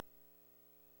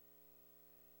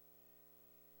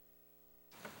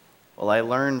Well, I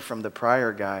learned from the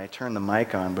prior guy, turn the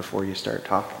mic on before you start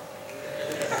talking.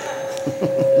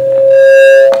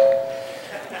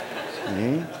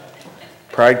 See?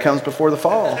 Pride comes before the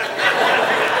fall.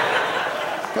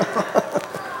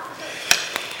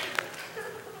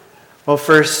 Well,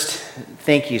 first,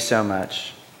 thank you so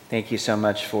much. Thank you so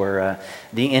much for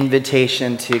the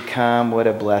invitation to come. What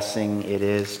a blessing it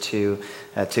is to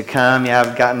come. Yeah,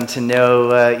 I've gotten to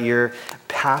know your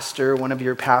pastor, one of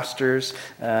your pastors,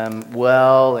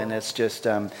 well, and it's just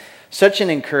such an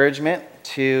encouragement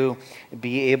to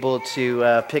be able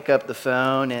to pick up the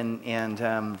phone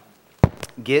and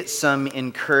get some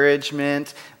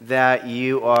encouragement that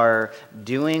you are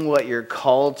doing what you're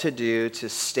called to do, to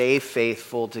stay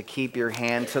faithful, to keep your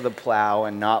hand to the plow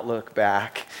and not look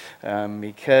back.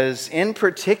 Because in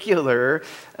particular,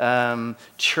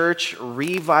 church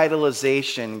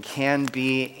revitalization can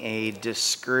be a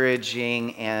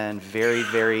discouraging and very,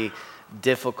 very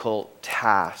difficult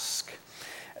task.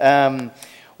 Let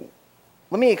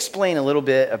me explain a little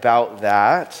bit about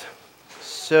that.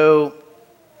 So,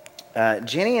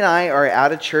 Jenny and I are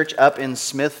at a church up in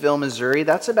Smithville, Missouri.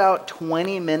 That's about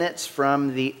 20 minutes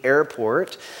from the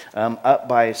airport, up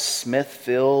by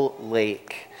Smithville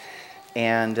Lake.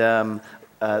 And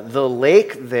the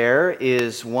lake there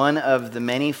is one of the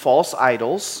many false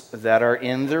idols that are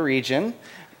in the region.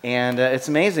 And it's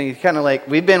amazing. You kind of like,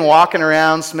 we've been walking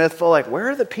around Smithville, like, where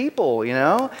are the people, you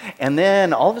know? And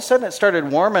then all of a sudden it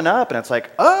started warming up, and it's like,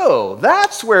 oh,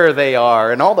 that's where they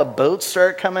are. And all the boats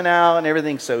start coming out and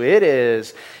everything. So it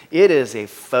is a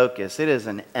focus. It is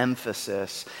an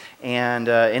emphasis. And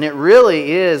it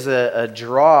really is a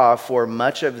draw for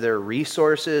much of their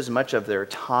resources, much of their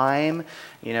time.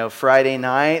 You know, Friday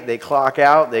night, they clock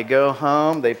out, they go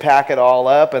home, they pack it all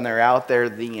up, and they're out there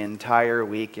the entire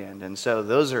weekend. And so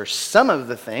those are some of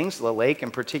the things, the lake in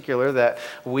particular, that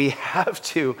we have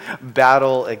to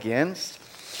battle against.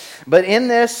 But in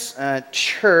this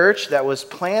church that was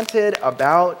planted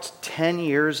about 10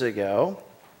 years ago,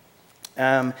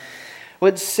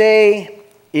 would say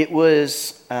it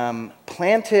was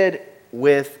planted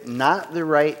with not the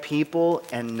right people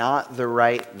and not the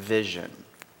right vision.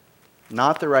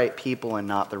 Not the right people and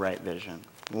not the right vision.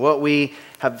 What we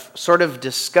have sort of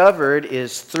discovered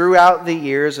is throughout the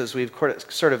years, as we've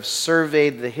sort of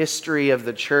surveyed the history of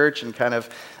the church and kind of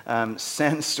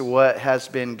sensed what has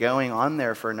been going on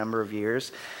there for a number of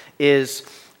years, is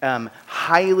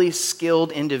highly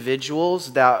skilled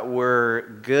individuals that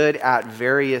were good at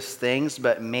various things,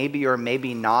 but maybe or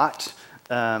maybe not,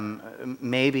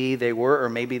 maybe they were or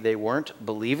maybe they weren't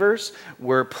believers,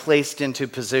 were placed into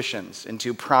positions,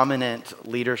 into prominent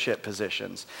leadership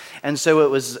positions. And so it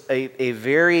was a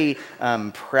very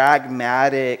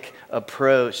pragmatic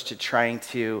approach to trying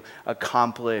to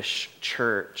accomplish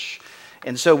church.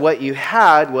 And so what you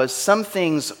had was some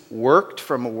things worked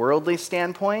from a worldly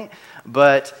standpoint,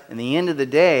 but in the end of the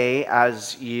day,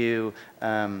 as you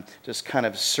just kind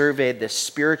of surveyed the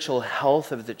spiritual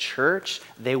health of the church,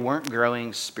 they weren't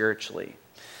growing spiritually.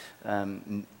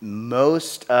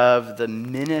 Most of the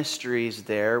ministries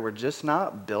there were just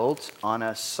not built on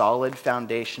a solid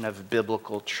foundation of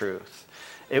biblical truth.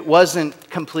 It wasn't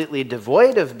completely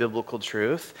devoid of biblical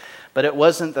truth, but it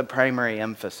wasn't the primary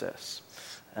emphasis.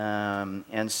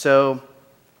 And so,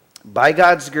 by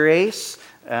God's grace,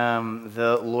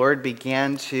 the Lord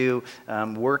began to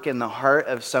work in the heart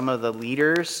of some of the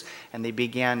leaders, and they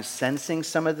began sensing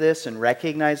some of this and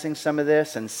recognizing some of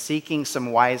this and seeking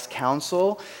some wise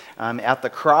counsel at the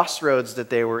crossroads that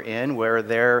they were in, where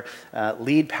their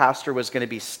lead pastor was going to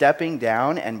be stepping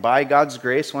down. And by God's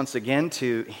grace, once again,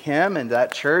 to him and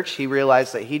that church, he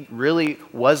realized that he really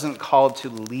wasn't called to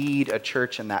lead a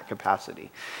church in that capacity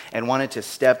and wanted to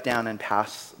step down and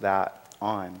pass that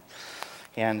on.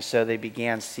 And so they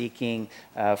began seeking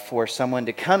for someone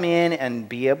to come in and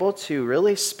be able to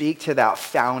really speak to that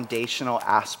foundational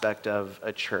aspect of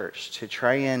a church, to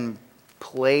try and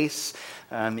place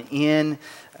in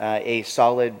a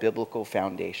solid biblical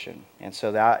foundation. And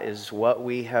so that is what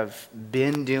we have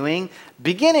been doing,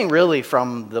 beginning really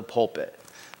from the pulpit.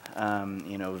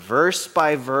 Verse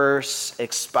by verse,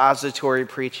 expository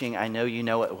preaching. I know you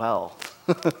know it well.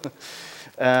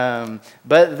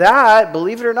 But that,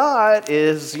 believe it or not,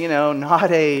 is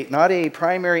not a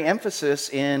primary emphasis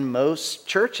in most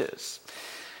churches.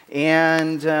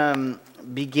 And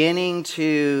beginning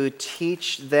to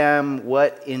teach them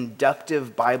what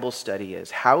inductive Bible study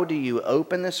is. How do you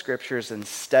open the scriptures and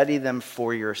study them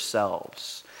for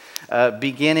yourselves? And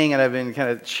I've been kind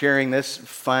of sharing this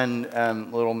fun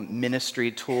little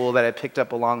ministry tool that I picked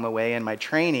up along the way in my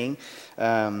training.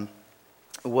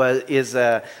 is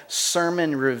a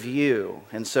sermon review.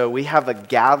 And so we have a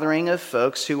gathering of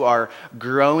folks who are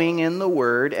growing in the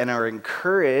Word and are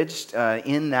encouraged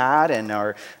in that and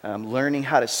are learning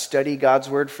how to study God's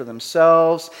Word for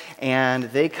themselves. And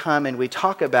they come and we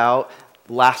talk about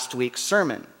last week's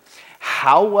sermon.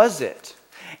 How was it?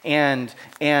 And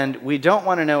we don't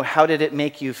want to know how did it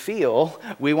make you feel.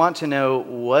 We want to know,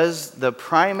 was the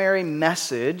primary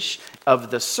message of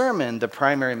the sermon the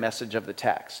primary message of the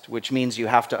text, which means you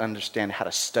have to understand how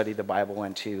to study the Bible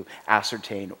and to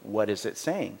ascertain what is it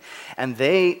saying. And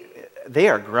they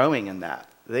are growing in that.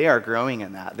 They are growing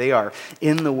in that. They are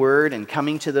in the Word and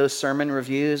coming to those sermon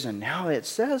reviews, and now it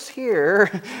says here,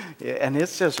 and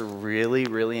it's just really,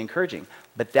 really encouraging.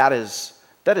 But that is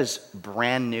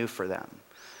brand new for them.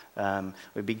 I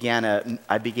began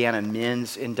a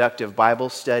men's inductive Bible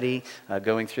study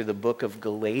going through the book of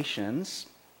Galatians,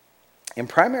 and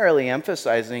primarily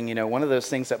emphasizing, one of those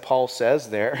things that Paul says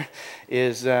there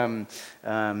is,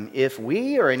 if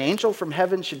we or an angel from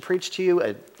heaven should preach to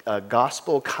you a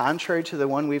gospel contrary to the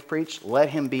one we've preached, let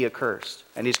him be accursed.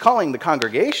 And he's calling the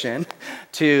congregation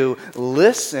to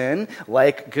listen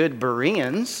like good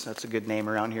Bereans. That's a good name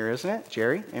around here, isn't it?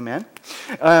 Jerry, amen.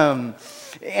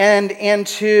 And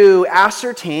to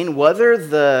ascertain whether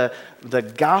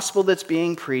the gospel that's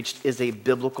being preached is a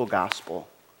biblical gospel.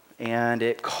 And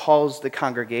it calls the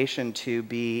congregation to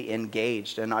be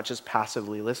engaged and not just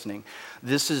passively listening.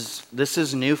 This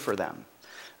is new for them.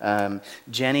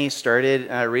 Jenny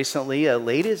started recently a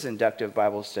ladies' inductive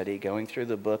Bible study going through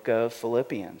the book of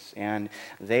Philippians. And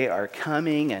they are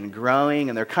coming and growing,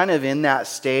 and they're kind of in that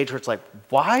stage where it's like,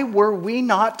 why were we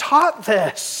not taught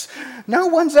this? No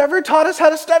one's ever taught us how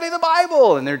to study the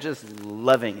Bible. And they're just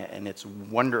loving it, and it's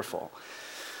wonderful.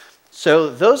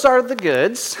 So those are the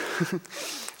goods.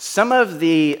 Some of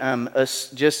the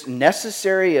just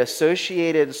necessary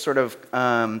associated sort of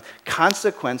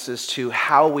consequences to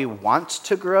how we want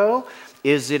to grow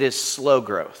is it is slow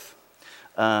growth.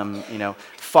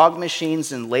 Fog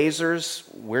machines and lasers,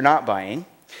 we're not buying.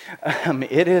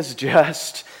 It is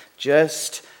just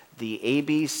the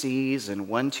ABCs and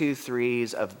 1, 2,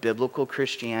 3s of biblical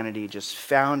Christianity, just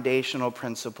foundational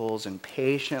principles, and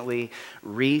patiently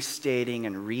restating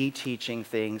and reteaching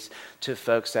things to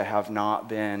folks that have not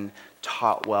been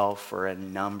taught well for a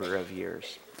number of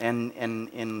years. And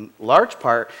in large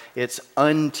part, it's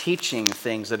unteaching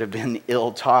things that have been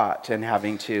ill-taught and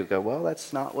having to go, well,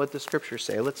 that's not what the scriptures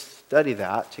say. Let's study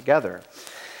that together.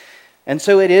 And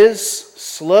so it is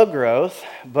slow growth,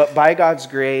 but by God's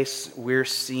grace, we're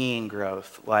seeing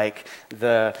growth, like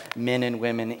the men and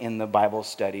women in the Bible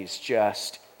studies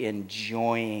just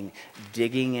enjoying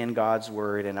digging in God's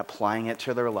Word and applying it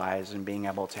to their lives and being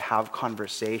able to have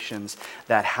conversations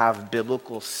that have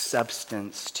biblical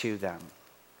substance to them.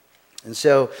 And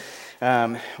so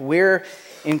we're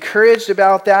encouraged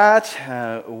about that.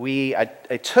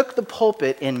 I took the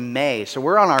pulpit in May, so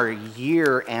we're on our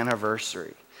year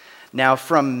anniversary. Now,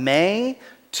 from May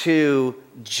to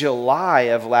July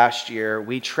of last year,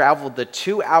 we traveled the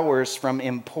 2 hours from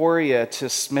Emporia to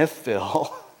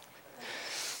Smithville.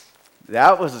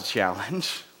 That was a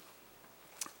challenge.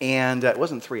 And it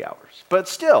wasn't 3 hours, but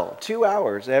still 2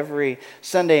 hours every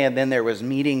Sunday. And then there was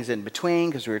meetings in between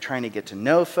because we were trying to get to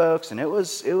know folks, and it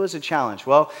was a challenge.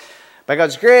 Well, by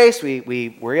God's grace,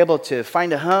 we were able to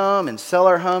find a home and sell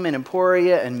our home in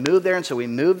Emporia and move there. And so we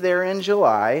moved there in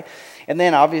July. And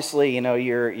then obviously,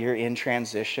 you're in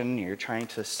transition. You're trying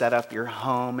to set up your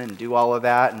home and do all of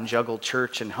that and juggle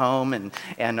church and home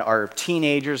and our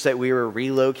teenagers that we were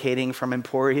relocating from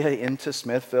Emporia into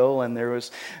Smithville. And there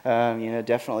was,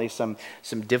 definitely some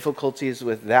difficulties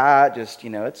with that. Just,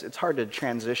 it's hard to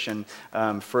transition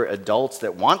for adults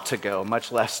that want to go,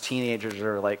 much less teenagers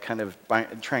are like kind of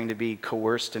trying to be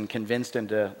coerced and convinced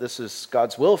into this is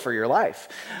God's will for your life.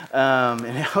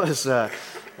 And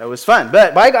it was fun.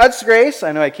 But by God's grace,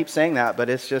 I know I keep saying that, but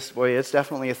it's just, it's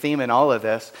definitely a theme in all of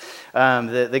this.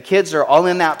 The kids are all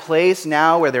in that place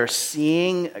now where they're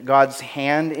seeing God's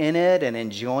hand in it and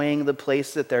enjoying the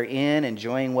place that they're in,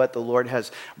 enjoying what the Lord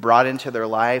has brought into their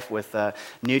life with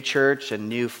new church and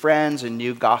new friends and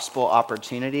new gospel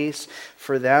opportunities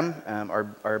for them,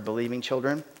 our believing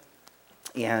children.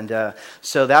 And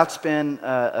so that's been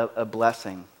a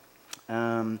blessing.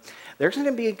 There's going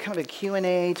to be kind of a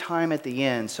Q&A time at the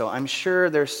end, so I'm sure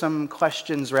there's some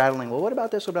questions rattling. Well, what about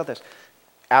this? What about this?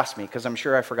 Ask me, because I'm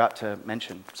sure I forgot to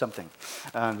mention something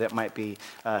that might be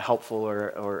helpful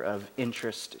or of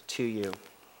interest to you.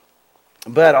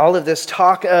 But all of this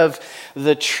talk of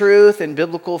the truth and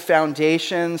biblical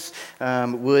foundations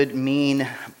would mean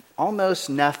almost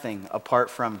nothing apart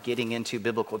from getting into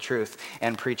biblical truth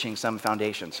and preaching some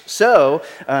foundations. So,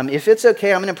 if it's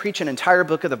okay, I'm going to preach an entire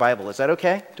book of the Bible. Is that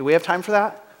okay? Do we have time for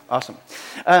that? Awesome.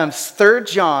 3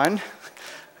 John,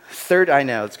 I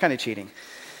know, it's kind of cheating.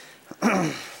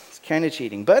 It's kind of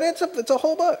cheating, but it's a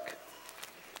whole book.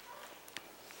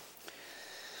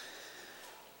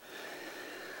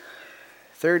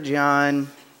 Third John,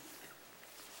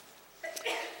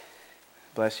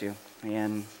 bless you.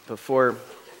 And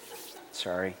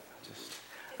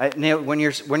when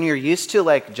you're used to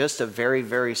like just a very,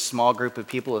 very small group of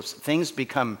people, things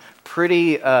become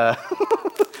pretty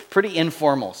pretty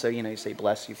informal. So you say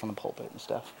bless you from the pulpit and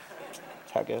stuff.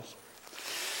 That's how it goes.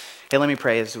 Hey, let me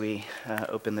pray as we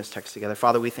open this text together.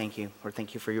 Father, we thank you. Lord,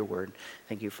 thank you for your word.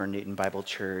 Thank you for Newton Bible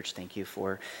Church. Thank you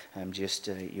for just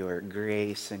your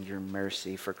grace and your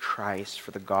mercy, for Christ,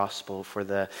 for the gospel, for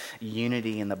the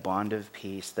unity and the bond of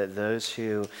peace, that those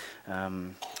who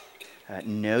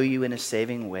know you in a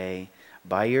saving way,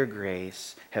 by your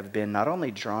grace, have been not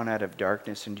only drawn out of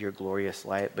darkness into your glorious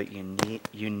light, but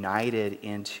united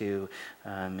into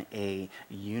a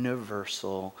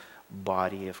universal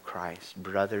body of Christ,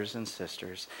 brothers and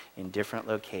sisters in different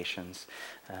locations,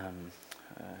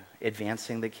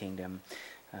 advancing the kingdom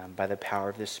by the power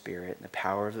of the Spirit and the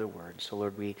power of the Word. So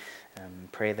Lord, we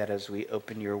pray that as we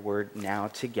open your Word now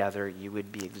together, you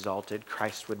would be exalted,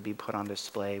 Christ would be put on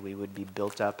display, we would be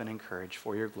built up and encouraged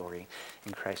for your glory.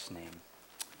 In Christ's name,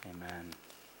 amen.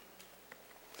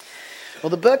 Well,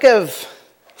 the book of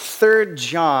 3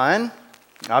 John,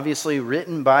 obviously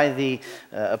written by the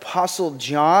Apostle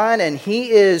John, and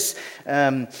he is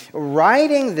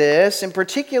writing this in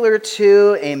particular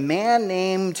to a man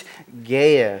named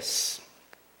Gaius,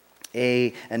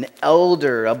 an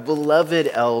elder, a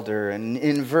beloved elder. And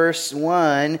in verse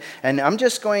 1, and I'm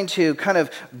just going to kind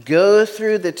of go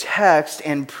through the text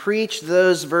and preach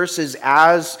those verses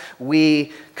as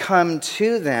we come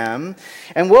to them.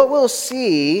 And what we'll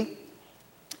see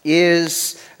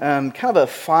is kind of a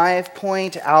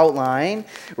 5-point outline.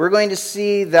 We're going to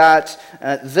see that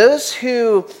those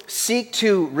who seek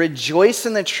to rejoice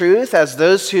in the truth, as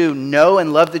those who know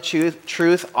and love the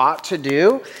truth ought to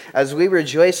do, as we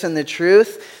rejoice in the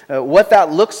truth, what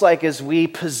that looks like is we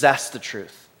possess the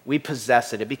truth. We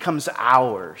possess it. It becomes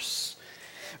ours.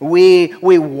 We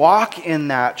walk in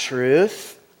that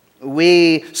truth.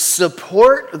 We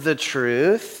support the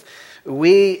truth.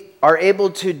 We are able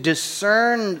to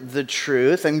discern the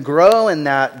truth and grow in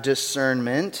that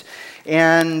discernment,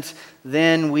 and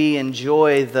then we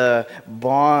enjoy the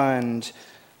bond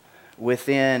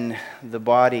within the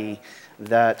body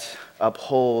that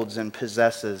upholds and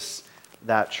possesses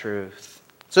that truth.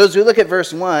 So as we look at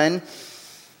verse 1,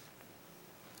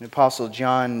 the Apostle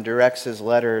John directs his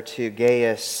letter to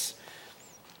Gaius,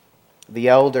 the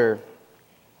elder,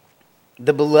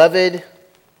 the beloved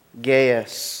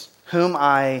Gaius, whom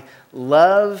I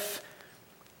love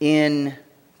in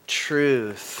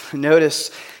truth.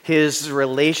 Notice his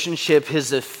relationship,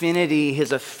 his affinity,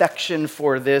 his affection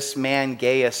for this man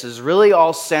Gaius is really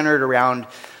all centered around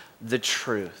the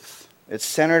truth. It's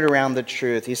centered around the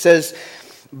truth. He says,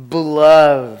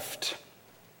 beloved,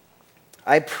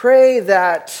 I pray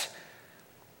that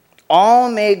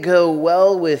all may go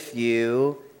well with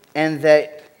you and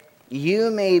that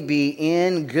you may be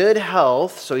in good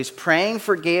health. So he's praying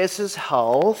for Gaius'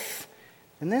 health.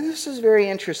 And then this is very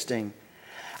interesting.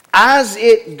 As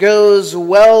it goes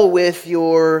well with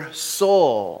your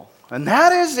soul. And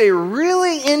that is a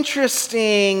really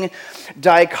interesting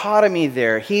dichotomy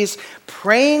there. He's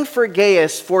praying for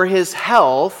Gaius for his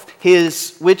health,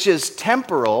 which is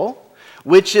temporal,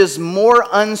 which is more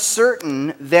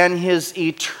uncertain than his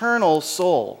eternal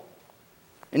soul.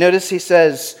 And notice he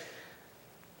says,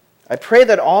 I pray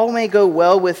that all may go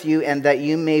well with you and that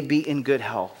you may be in good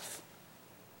health.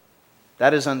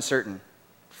 That is uncertain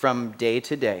from day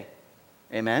to day.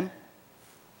 Amen?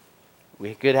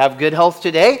 We could have good health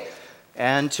today,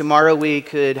 and tomorrow we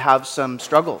could have some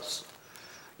struggles.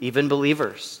 Even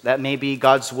believers. That may be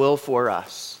God's will for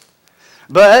us.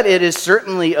 But it is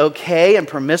certainly okay and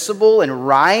permissible and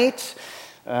right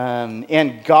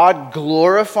and God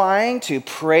glorifying to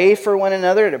pray for one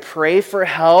another, to pray for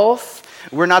health.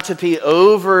 We're not to be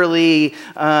overly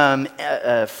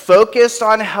focused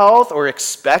on health or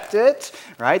expect it,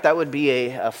 right? That would be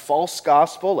a false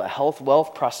gospel, a health,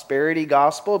 wealth, prosperity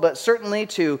gospel, but certainly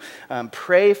to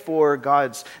pray for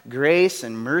God's grace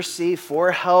and mercy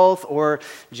for health, or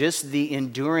just the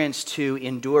endurance to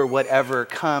endure whatever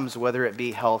comes, whether it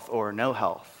be health or no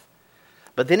health.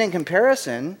 But then in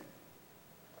comparison,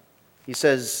 he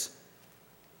says,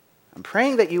 I'm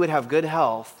praying that you would have good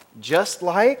health, just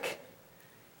like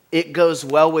it goes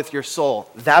well with your soul.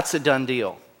 That's a done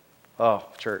deal. Oh,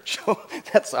 church,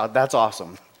 that's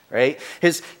awesome, right?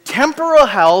 His temporal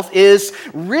health is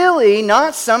really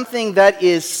not something that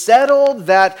is settled,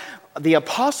 that the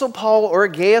Apostle Paul or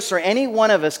Gaius or any one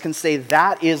of us can say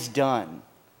that is done.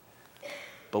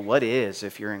 But what is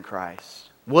if you're in Christ?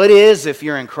 What is if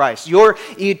you're in Christ? Your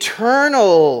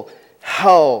eternal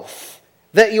health,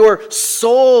 that your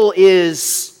soul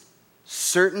is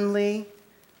certainly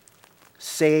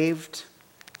saved,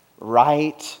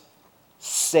 right,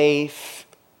 safe,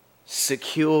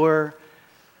 secure.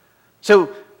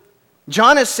 So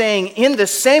John is saying, in the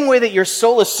same way that your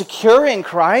soul is secure in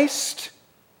Christ,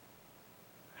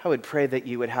 I would pray that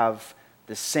you would have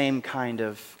the same kind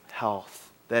of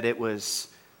health, that it is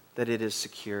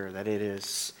secure, that it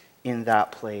is in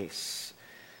that place.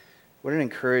 What an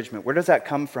encouragement. Where does that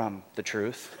come from? The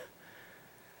truth.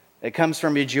 It comes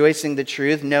from rejoicing the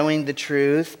truth, knowing the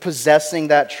truth, possessing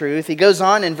that truth. He goes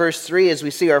on in verse 3 as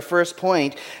we see our first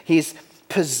point. He's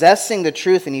possessing the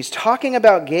truth, and he's talking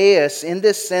about Gaius in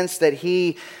this sense that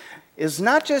he is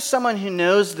not just someone who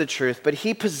knows the truth, but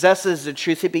he possesses the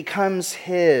truth. It becomes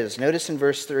his. Notice in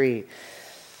verse 3,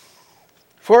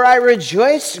 "For I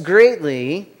rejoiced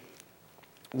greatly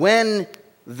when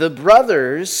the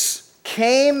brothers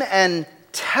came and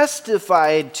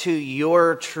testified to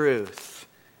your truth."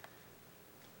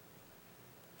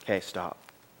 Okay, stop.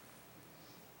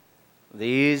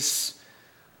 These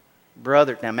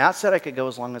brothers... Now, Matt said I could go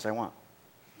as long as I want.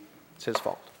 It's his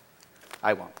fault.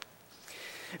 I won't.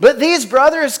 But these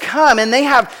brothers come, and they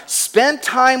have spent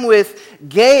time with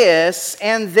Gaius,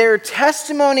 and their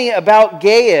testimony about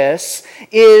Gaius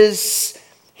is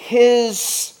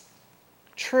his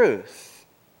truth.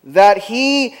 That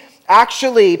he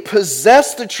actually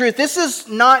possessed the truth. This is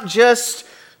not just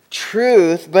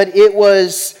truth, but it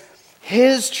was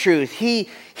his truth. He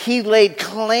laid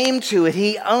claim to it.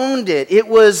 He owned it. It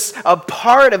was a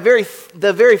part of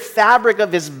the very fabric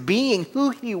of his being,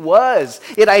 who he was.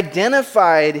 It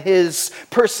identified his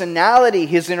personality,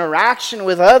 his interaction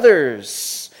with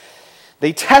others.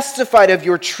 They testified of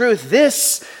your truth.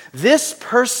 This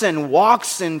person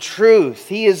walks in truth.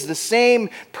 He is the same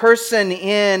person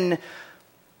in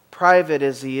private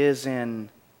as he is in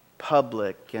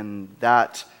public, and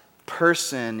that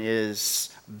person is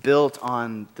built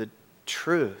on the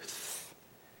truth.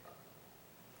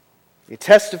 He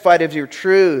testified of your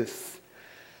truth.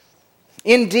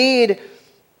 Indeed,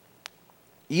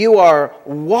 you are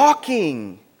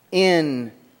walking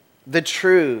in the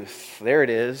truth. There it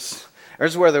is.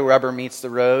 There's where the rubber meets the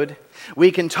road.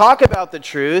 We can talk about the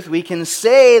truth. We can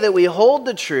say that we hold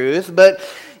the truth, but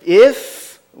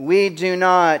if we do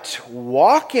not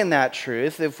walk in that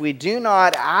truth, if we do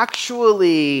not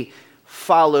actually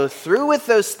follow through with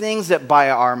those things that by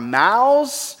our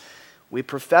mouths we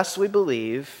profess we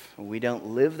believe, we don't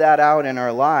live that out in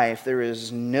our life, there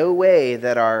is no way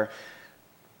that our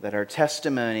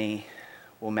testimony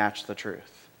will match the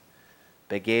truth.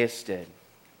 But Gaius did.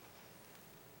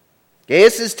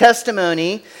 Gaius'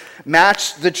 testimony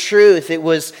matched the truth. It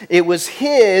was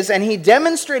his, and he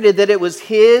demonstrated that it was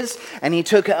his, and he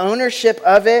took ownership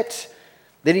of it,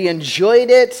 that he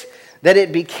enjoyed it, that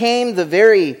it became the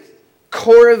very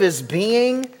core of his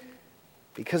being,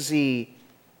 because he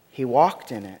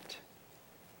walked in it.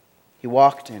 He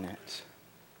walked in it.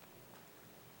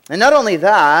 And not only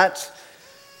that,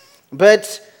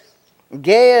 but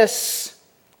Gaius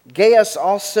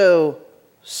also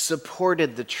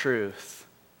supported the truth.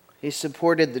 He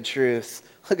supported the truth.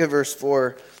 Look at verse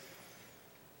 4.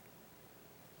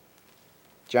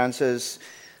 John says,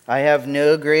 "I have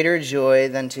no greater joy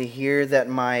than to hear that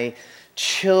my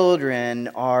children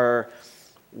are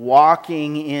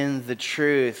walking in the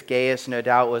truth." Gaius, no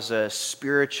doubt, was a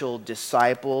spiritual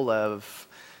disciple of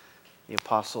the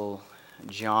Apostle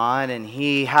John, and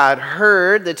he had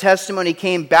heard, the testimony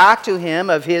came back to him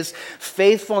of his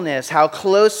faithfulness, how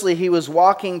closely he was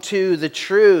walking to the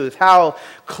truth, how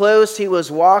close he was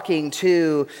walking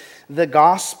to the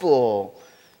gospel,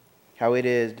 how it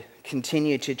had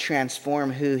continued to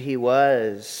transform who he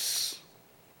was.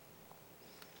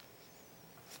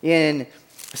 In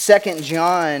 2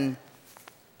 John,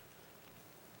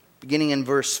 beginning in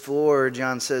verse 4,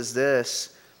 John says this,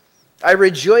 "I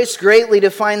rejoice greatly to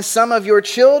find some of your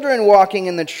children walking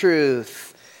in the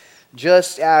truth,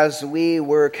 just as we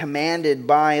were commanded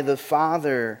by the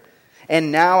Father.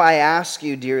 And now I ask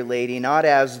you, dear lady, not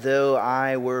as though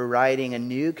I were writing a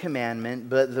new commandment,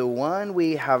 but the one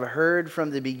we have heard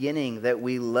from the beginning, that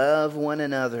we love one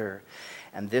another.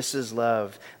 And this is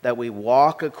love, that we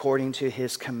walk according to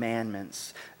his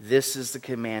commandments. This is the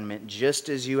commandment, just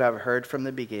as you have heard from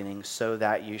the beginning, so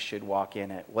that you should walk in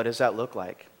it. What does that look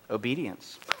like?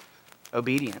 Obedience.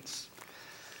 Obedience.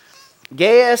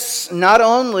 Gaius not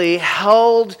only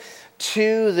held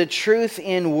to the truth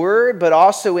in word, but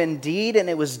also in deed, and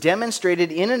it was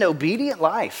demonstrated in an obedient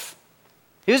life.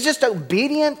 He was just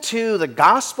obedient to the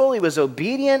gospel. He was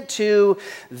obedient to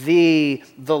the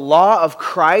law of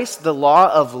Christ, the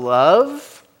law of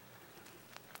love,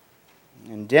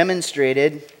 and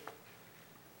demonstrated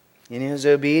in his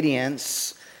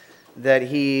obedience that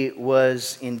he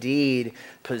was indeed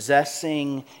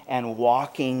possessing and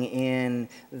walking in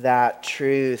that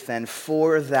truth. And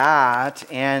for that,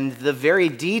 and the very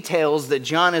details that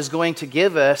John is going to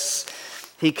give us,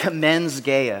 he commends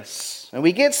Gaius. And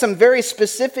we get some very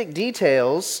specific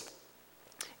details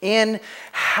in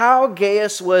how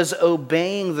Gaius was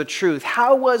obeying the truth.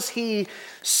 How was he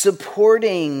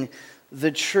supporting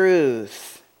the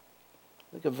truth?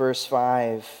 Look at verse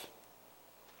 5.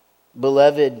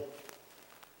 Beloved,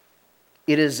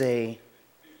 it is a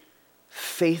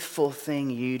faithful thing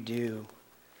you do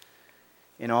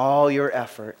in all your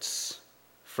efforts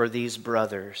for these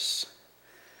brothers,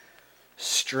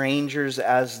 strangers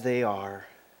as they are,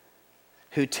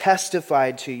 who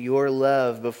testified to your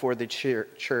love before the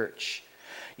church.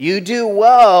 You do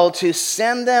well to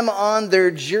send them on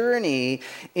their journey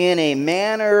in a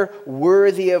manner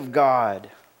worthy of God.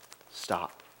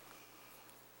 Stop.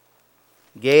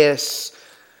 Gaius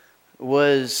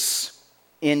was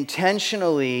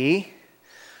intentionally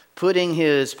putting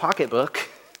his pocketbook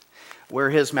where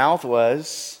his mouth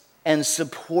was and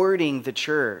supporting the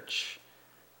church.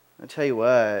 I'll tell you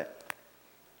what,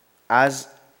 as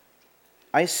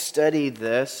I studied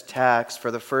this text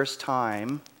for the first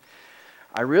time,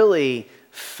 I really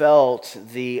felt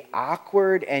the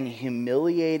awkward and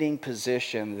humiliating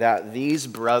position that these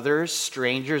brothers,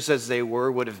 strangers as they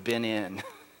were, would have been in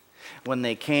when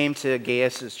they came to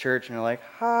Gaius' church and they're like,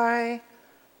 "Hi,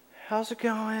 how's it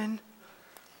going?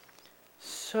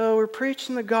 So we're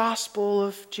preaching the gospel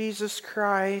of Jesus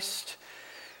Christ,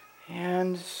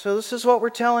 and so this is what we're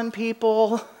telling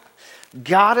people.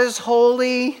 God is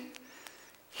holy.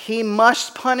 He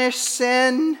must punish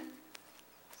sin,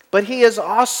 but he is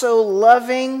also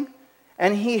loving,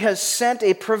 and he has sent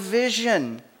a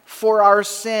provision for our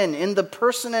sin in the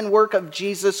person and work of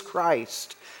Jesus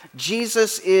Christ.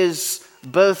 Jesus is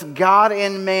both God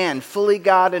and man, fully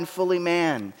God and fully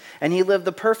man. And he lived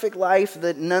the perfect life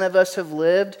that none of us have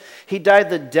lived. He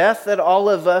died the death that all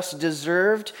of us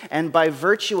deserved. And by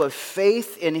virtue of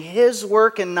faith in his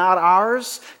work and not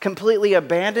ours, completely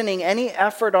abandoning any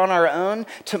effort on our own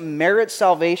to merit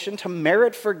salvation, to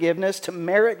merit forgiveness, to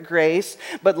merit grace,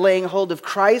 but laying hold of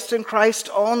Christ and Christ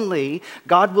only,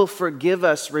 God will forgive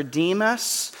us, redeem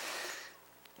us,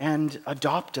 and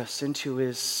adopt us into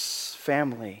his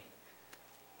family.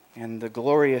 And the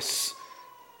glorious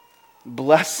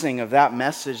blessing of that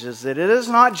message is that it is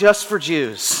not just for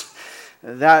Jews.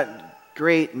 That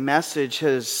great message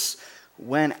has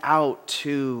went out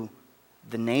to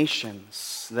the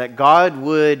nations. That God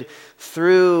would,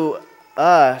 through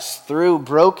us, through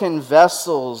broken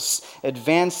vessels,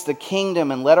 advance the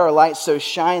kingdom and let our light so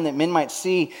shine that men might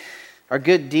see our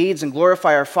good deeds and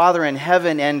glorify our Father in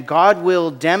heaven. And God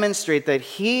will demonstrate that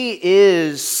he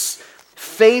is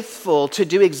faithful to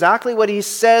do exactly what he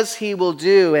says he will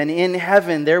do. And in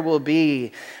heaven there will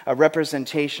be a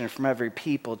representation from every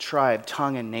people, tribe,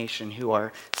 tongue, and nation who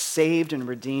are saved and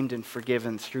redeemed and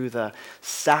forgiven through the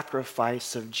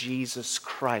sacrifice of Jesus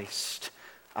Christ,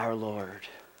 our Lord.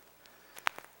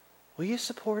 Will you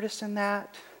support us in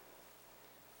that?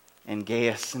 And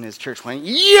Gaius and his church went,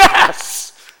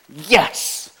 yes!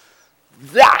 Yes!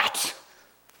 That!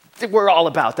 We're all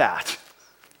about that.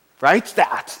 Right?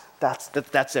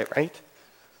 That's it, right?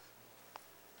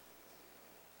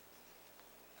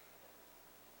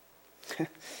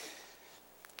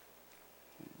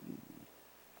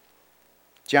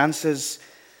 John says,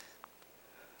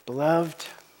 beloved,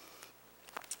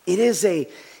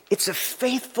 it's a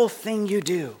faithful thing you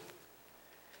do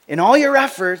in all your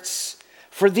efforts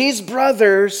for these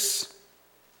brothers,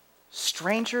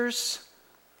 strangers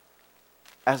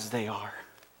as they are.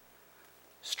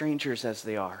 Strangers as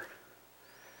they are.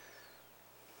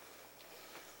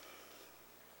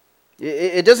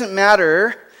 It doesn't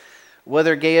matter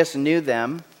whether Gaius knew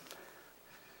them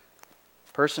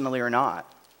personally or not.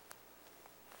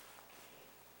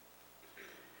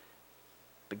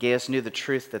 But Gaius knew the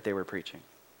truth that they were preaching.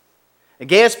 And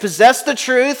Gaius possessed the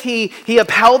truth. He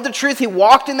upheld the truth. He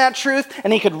walked in that truth.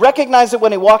 And he could recognize it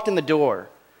when he walked in the door.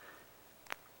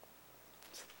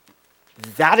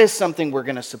 That is something we're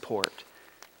going to support.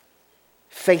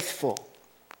 Faithful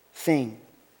thing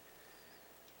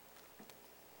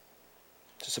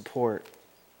to support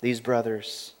these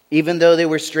brothers, even though they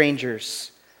were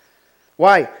strangers.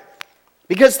 Why?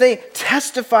 Because they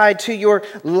testified to your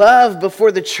love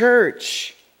before the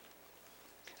church.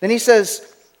 Then he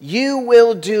says, you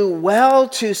will do well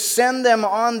to send them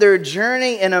on their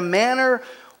journey in a manner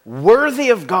worthy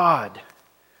of God.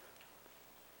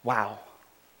 Wow.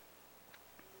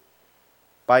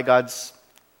 By God's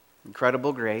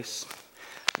incredible grace,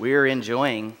 we are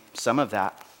enjoying some of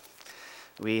that.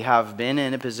 We have been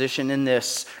in a position in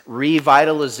this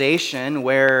revitalization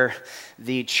where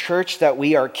the church that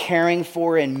we are caring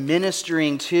for and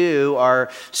ministering to are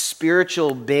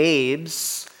spiritual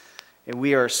babes. And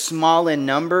we are small in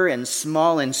number and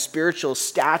small in spiritual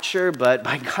stature, but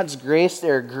by God's grace,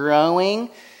 they're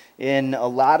growing in a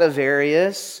lot of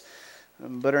areas,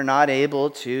 but are not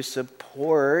able to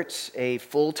support a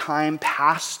full-time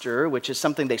pastor, which is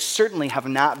something they certainly have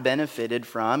not benefited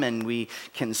from, and we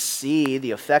can see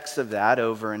the effects of that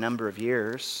over a number of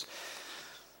years.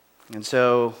 And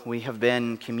so we have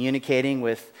been communicating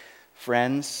with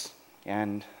friends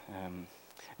and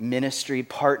ministry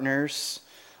partners,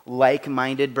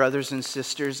 like-minded brothers and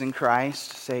sisters in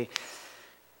Christ, say,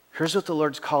 here's what the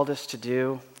Lord's called us to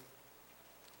do.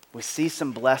 We see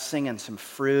some blessing and some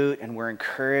fruit, and we're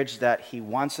encouraged that He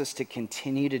wants us to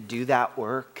continue to do that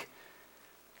work.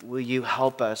 Will you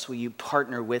help us? Will you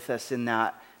partner with us in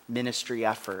that ministry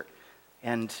effort?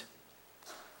 And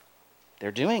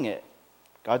they're doing it.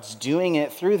 God's doing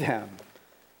it through them.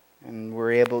 And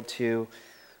we're able to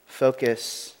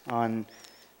focus on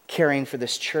caring for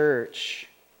this church.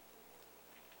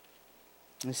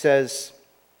 It says,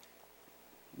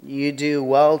 you do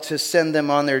well to send them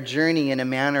on their journey in a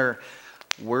manner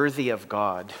worthy of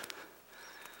God.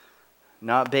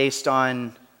 Not based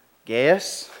on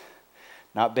Gaius,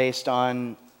 not based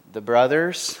on the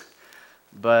brothers,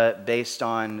 but based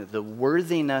on the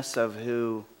worthiness of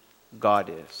who God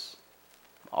is.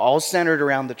 All centered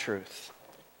around the truth.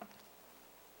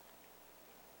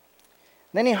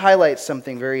 Then he highlights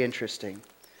something very interesting.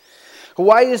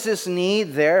 Why is this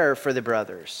need there for the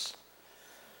brothers?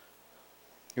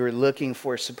 You are looking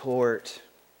for support.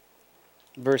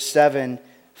 Verse 7,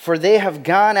 for they have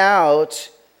gone out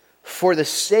for the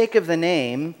sake of the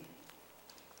name,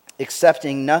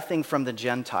 accepting nothing from the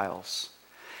Gentiles.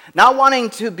 Not wanting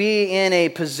to be in a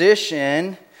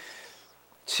position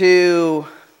to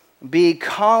be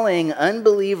calling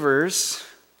unbelievers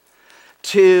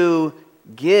to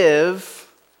give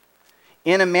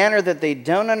in a manner that they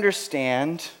don't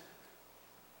understand.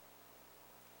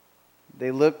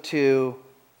 They look to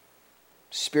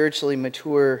spiritually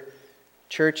mature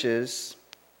churches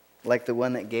like the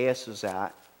one that Gaius was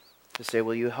at to say,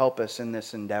 will you help us in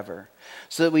this endeavor?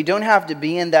 So that we don't have to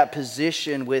be in that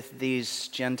position with these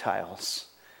Gentiles.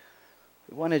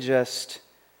 We want to just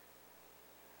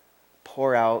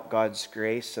pour out God's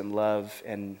grace and love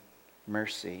and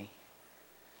mercy.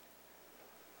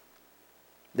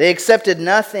 They accepted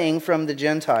nothing from the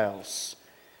Gentiles.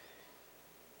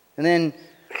 And then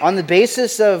on the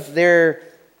basis of their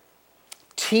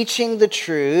teaching the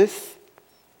truth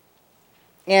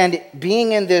and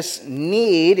being in this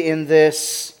need, in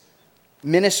this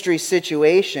ministry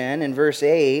situation, in verse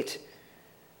 8,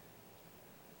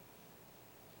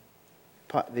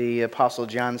 the Apostle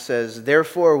John says,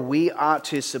 therefore we ought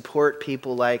to support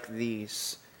people like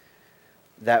these,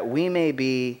 that we may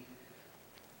be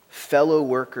fellow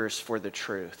workers for the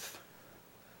truth.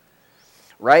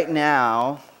 Right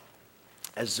now,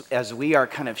 as we are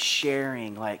kind of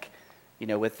sharing,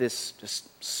 with this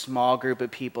just small group of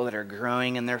people that are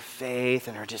growing in their faith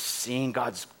and are just seeing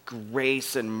God's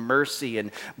grace and mercy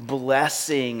and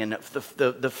blessing and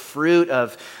the fruit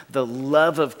of the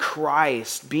love of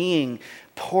Christ being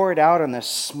poured out on this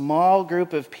small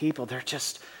group of people, they're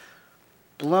just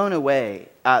blown away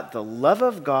at the love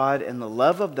of God and the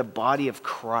love of the body of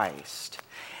Christ.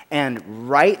 And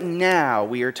right now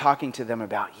we are talking to them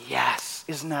about, yes,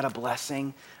 isn't that a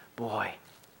blessing? Boy,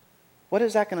 what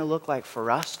is that going to look like for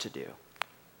us to do?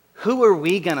 Who are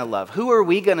we going to love? Who are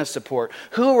we going to support?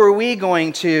 Who are we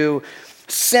going to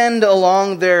send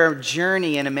along their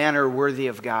journey in a manner worthy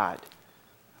of God?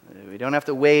 We don't have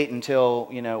to wait until,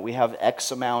 we have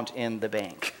X amount in the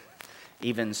bank.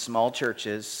 Even small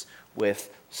churches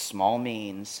with small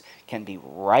means can be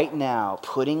right now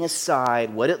putting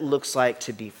aside what it looks like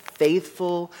to be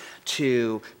faithful,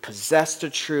 to possess the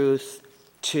truth,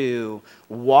 to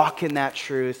walk in that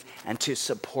truth, and to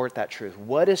support that truth.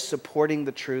 What does supporting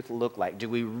the truth look like? Do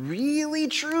we really,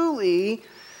 truly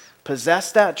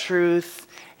possess that truth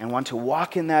and want to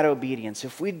walk in that obedience.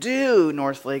 If we do,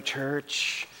 North Lake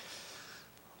Church,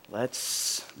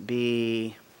 let's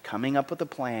be coming up with a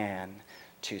plan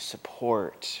to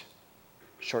support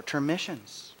short-term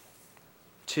missions,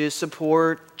 to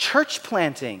support church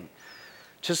planting,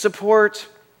 to support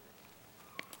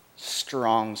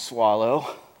strong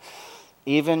swallow,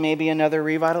 even maybe another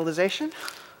revitalization,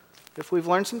 if we've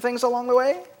learned some things along the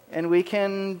way and we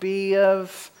can be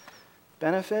of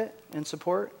benefit and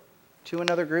support to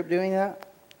another group doing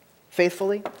that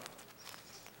faithfully.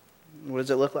 What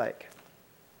does it look like?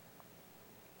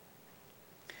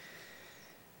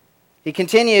 He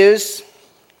continues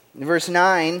in verse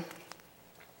 9,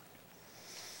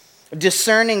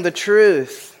 discerning the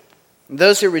truth.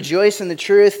 Those who rejoice in the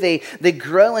truth, they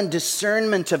grow in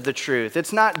discernment of the truth.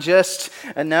 It's not just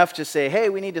enough to say, hey,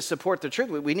 we need to support the truth.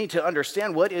 We need to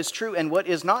understand what is true and what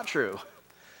is not true.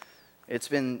 It's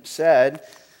been said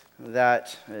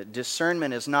that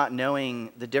discernment is not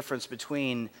knowing the difference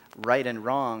between right and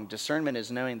wrong. Discernment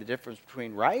is knowing the difference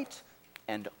between right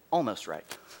and almost right.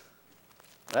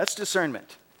 That's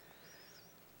discernment.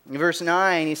 In verse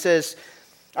 9, he says,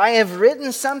 I have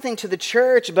written something to the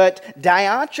church, but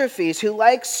Diotrephes, who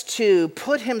likes to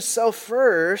put himself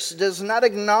first, does not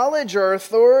acknowledge our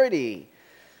authority.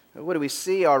 What do we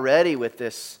see already with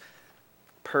this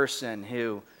person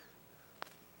who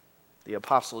the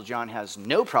Apostle John has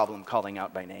no problem calling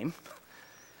out by name?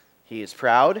 He is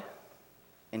proud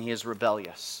and he is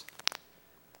rebellious.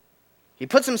 He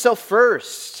puts himself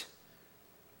first.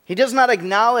 He does not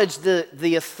acknowledge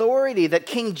the authority that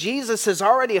King Jesus has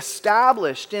already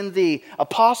established in the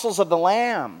apostles of the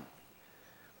Lamb.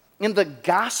 In the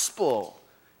gospel,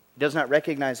 he does not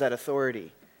recognize that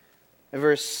authority. In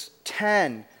verse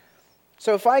 10,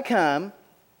 so if I come,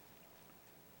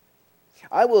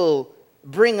 I will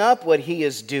bring up what he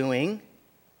is doing,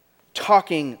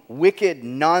 talking wicked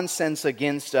nonsense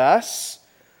against us.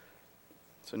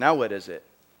 So now what is it?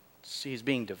 He's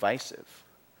being divisive.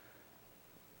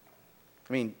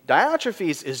 I mean,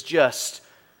 Diotrephes is just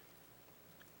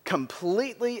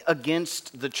completely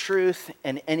against the truth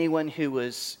and anyone who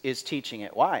is teaching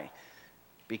it. Why?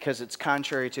 Because it's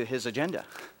contrary to his agenda.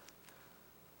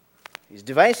 He's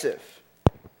divisive.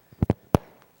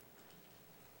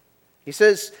 He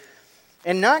says,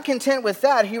 and not content with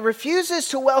that, he refuses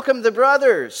to welcome the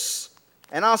brothers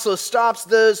and also stops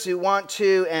those who want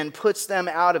to and puts them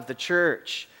out of the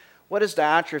church. What is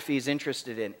Diotrephes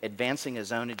interested in? Advancing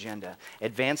his own agenda,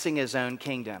 advancing his own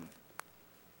kingdom.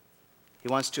 He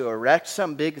wants to erect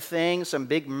some big thing, some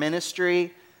big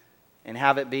ministry, and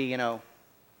have it be,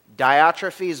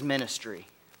 Diotrephes' ministry.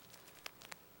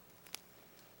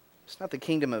 It's not the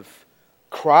kingdom of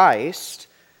Christ.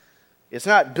 It's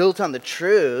not built on the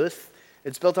truth.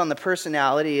 It's built on the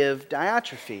personality of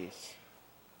Diotrephes.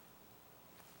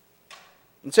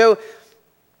 And so,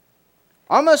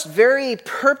 almost very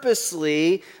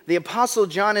purposely, the Apostle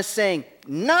John is saying,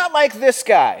 not like this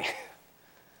guy.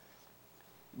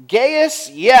 Gaius,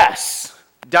 yes.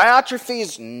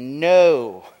 Diotrephes,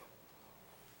 no.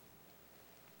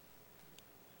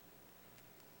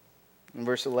 In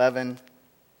verse 11,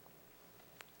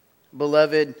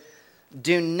 beloved,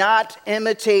 do not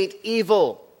imitate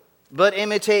evil, but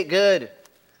imitate good.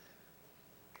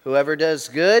 Whoever does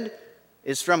good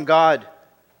is from God.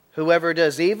 Whoever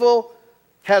does evil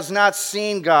has not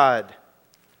seen God.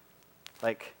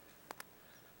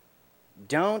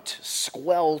 Don't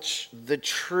squelch the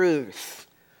truth.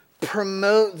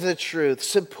 Promote the truth.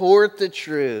 Support the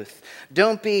truth.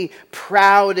 Don't be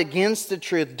proud against the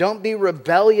truth. Don't be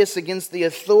rebellious against the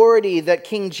authority that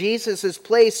King Jesus has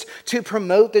placed to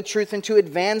promote the truth and to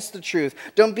advance the truth.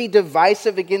 Don't be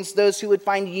divisive against those who would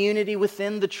find unity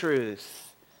within the truth.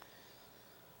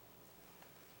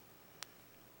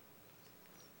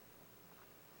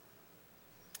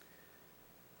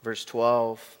 Verse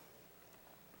 12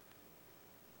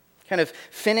 kind of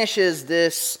finishes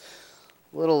this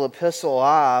little epistle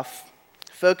off,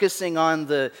 focusing on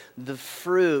the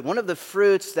fruit. One of the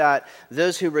fruits that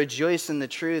those who rejoice in the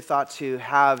truth ought to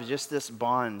have, just this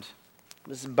bond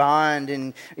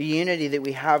and unity that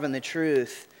we have in the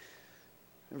truth.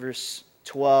 Verse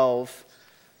 12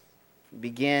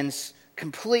 begins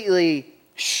completely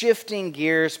shifting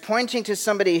gears, pointing to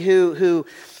somebody who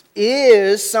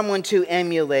is someone to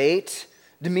emulate.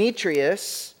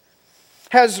 Demetrius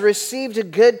has received a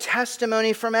good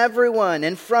testimony from everyone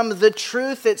and from the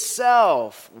truth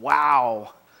itself.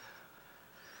 Wow.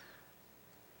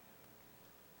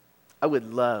 I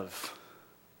would love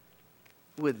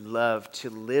to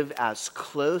live as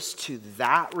close to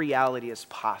that reality as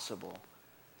possible.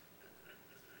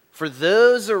 for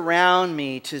those around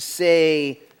me to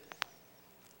say,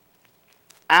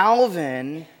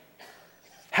 Alvin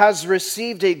has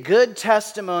received a good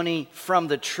testimony from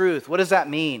the truth. What does that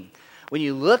mean? When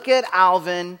you look at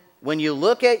Alvin, when you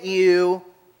look at you,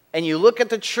 and you look at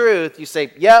the truth, you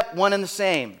say, yep, one and the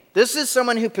same. This is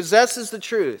someone who possesses the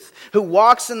truth, who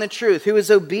walks in the truth, who is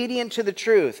obedient to the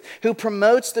truth, who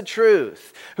promotes the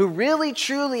truth, who really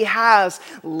truly has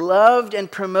loved and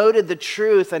promoted the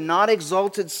truth and not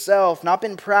exalted self, not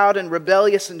been proud and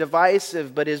rebellious and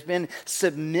divisive, but has been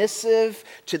submissive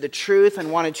to the truth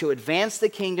and wanted to advance the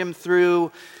kingdom through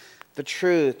the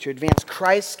truth, to advance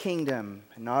Christ's kingdom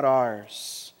and not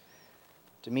ours.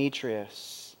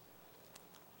 Demetrius.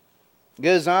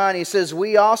 Goes on, he says,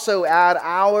 we also add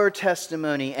our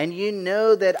testimony, and you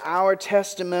know that our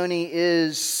testimony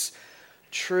is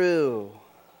true.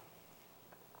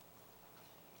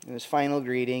 In his final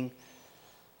greeting,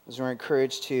 as we're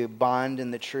encouraged to bond in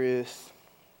the truth.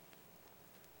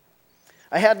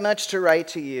 I had much to write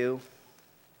to you,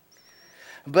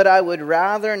 but I would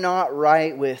rather not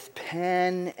write with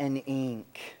pen and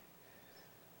ink.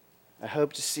 I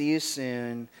hope to see you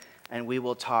soon, and we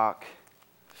will talk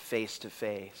face to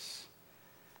face.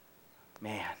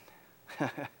 Man,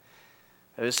 it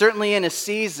was certainly in a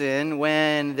season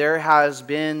when there has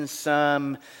been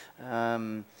some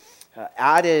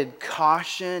added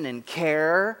caution and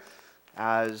care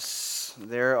as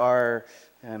there are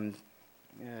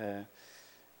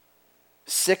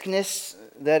sickness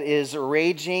that is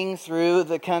raging through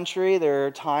the country. There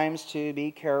are times to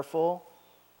be careful.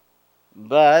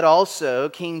 But also,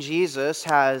 King Jesus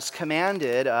has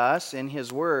commanded us in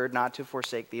His Word not to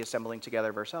forsake the assembling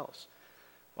together of ourselves.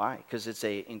 Why? Because it's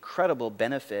an incredible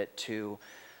benefit to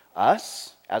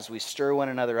us as we stir one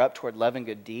another up toward love and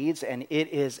good deeds, and it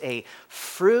is a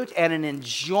fruit and an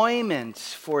enjoyment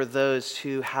for those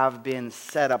who have been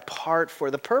set apart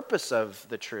for the purpose of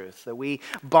the truth, that we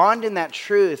bond in that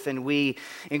truth and we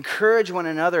encourage one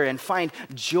another and find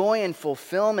joy and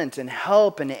fulfillment and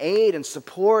help and aid and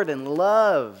support and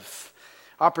love,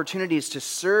 opportunities to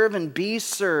serve and be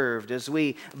served as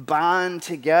we bond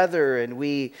together and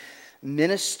we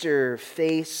minister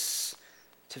face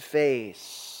to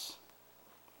face.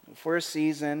 For a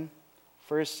season,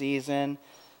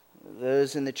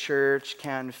 those in the church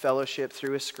can fellowship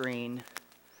through a screen.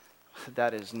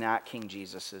 That is not King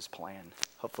Jesus' plan.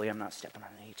 Hopefully I'm not stepping on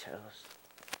any toes.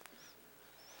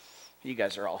 You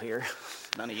guys are all here.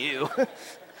 None of you.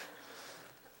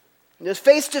 Just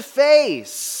face to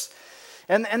face.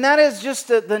 And that is just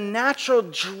the natural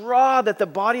draw that the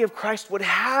body of Christ would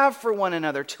have for one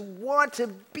another, to want to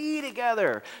be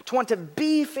together, to want to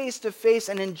be face to face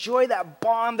and enjoy that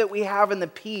bond that we have in the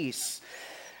peace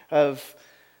of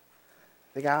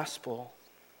the gospel.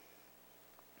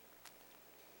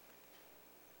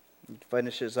 He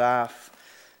finishes off,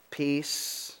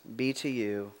 peace be to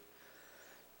you.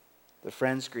 The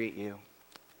friends greet you.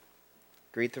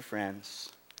 Greet the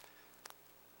friends,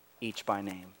 each by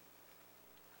name.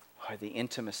 Or the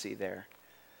intimacy there.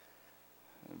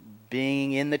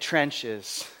 Being in the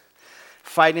trenches,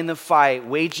 fighting the fight,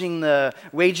 waging the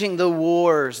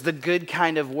wars, the good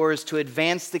kind of wars to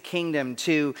advance the kingdom,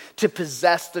 to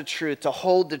possess the truth, to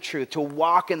hold the truth, to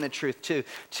walk in the truth,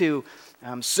 to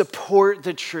support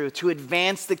the truth, to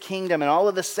advance the kingdom, and all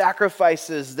of the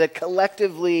sacrifices that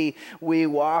collectively we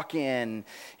walk in.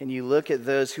 And you look at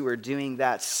those who are doing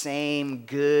that same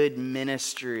good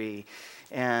ministry,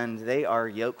 and they are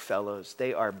yoke fellows.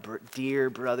 They are dear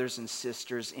brothers and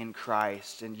sisters in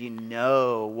Christ. And you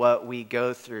know what we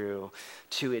go through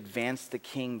to advance the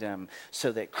kingdom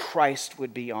so that Christ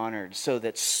would be honored, so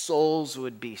that souls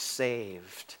would be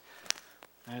saved.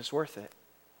 And it's worth it.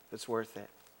 It's worth it.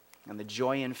 And the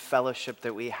joy and fellowship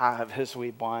that we have as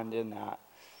we bond in that.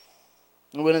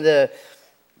 One of the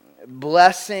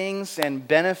blessings and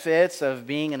benefits of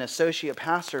being an associate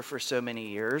pastor for so many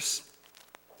years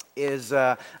is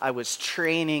I was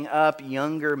training up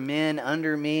younger men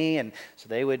under me, and so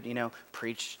they would,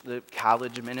 preach the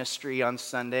college ministry on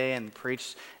Sunday and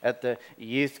preach at the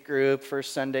youth group for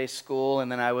Sunday school,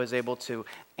 and then I was able to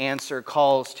answer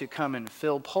calls to come and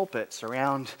fill pulpits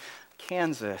around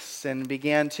Kansas, and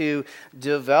began to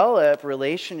develop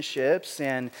relationships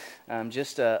and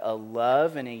just a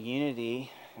love and a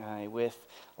unity with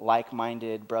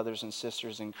like-minded brothers and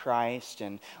sisters in Christ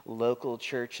and local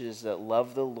churches that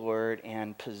love the Lord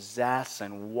and possess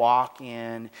and walk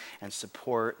in and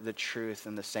support the truth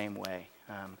in the same way.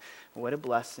 What a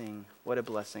blessing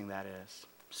that is.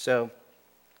 So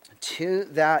to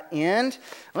that end,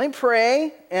 let me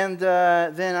pray, and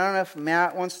then I don't know if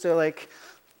Matt wants to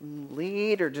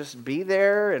lead or just be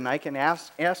there, and I can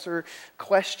answer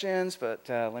questions, but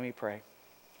let me pray.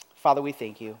 Father, we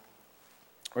thank you.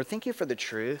 Lord, thank you for the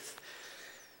truth.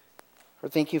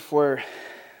 Lord, thank you for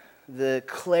the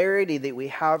clarity that we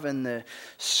have in the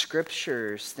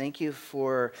scriptures. Thank you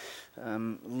for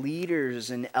leaders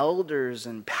and elders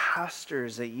and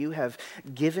pastors that you have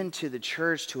given to the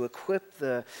church to equip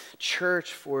the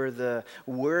church for the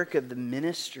work of the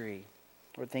ministry.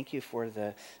 Lord, thank you for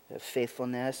the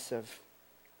faithfulness of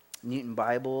Newton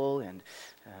Bible, and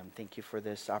thank you for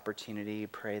this opportunity.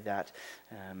 Pray that,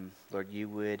 Lord, you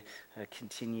would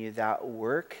continue that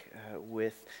work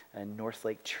with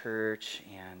Northlake Church,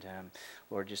 and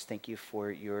Lord, just thank you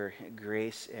for your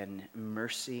grace and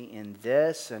mercy in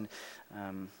this, and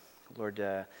Lord,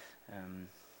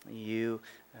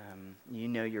 you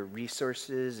know your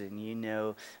resources, and you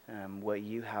know what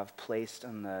you have placed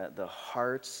on the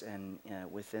hearts and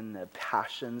within the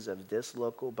passions of this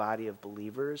local body of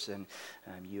believers, and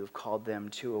you have called them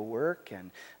to a work, and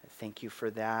thank you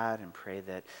for that, and pray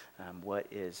that what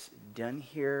is done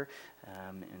here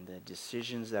and the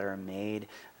decisions that are made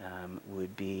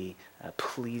would be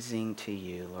pleasing to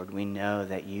you. Lord, we know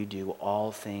that you do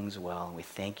all things well, and we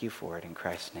thank you for it in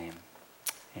Christ's name.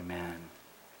 Amen.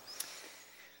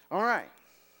 All right.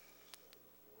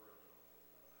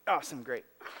 Awesome, great.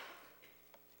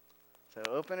 So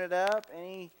open it up.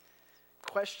 Any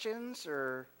questions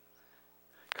or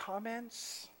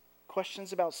comments?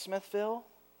 Questions about Smithville?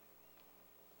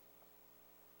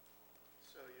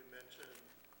 So you mentioned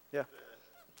Yeah. that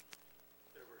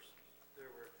there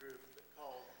were a group that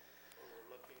called or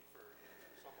were looking for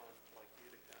someone like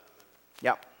you to come, and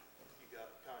Yeah. you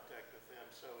got in contact with them.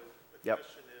 So the Yep.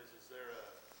 question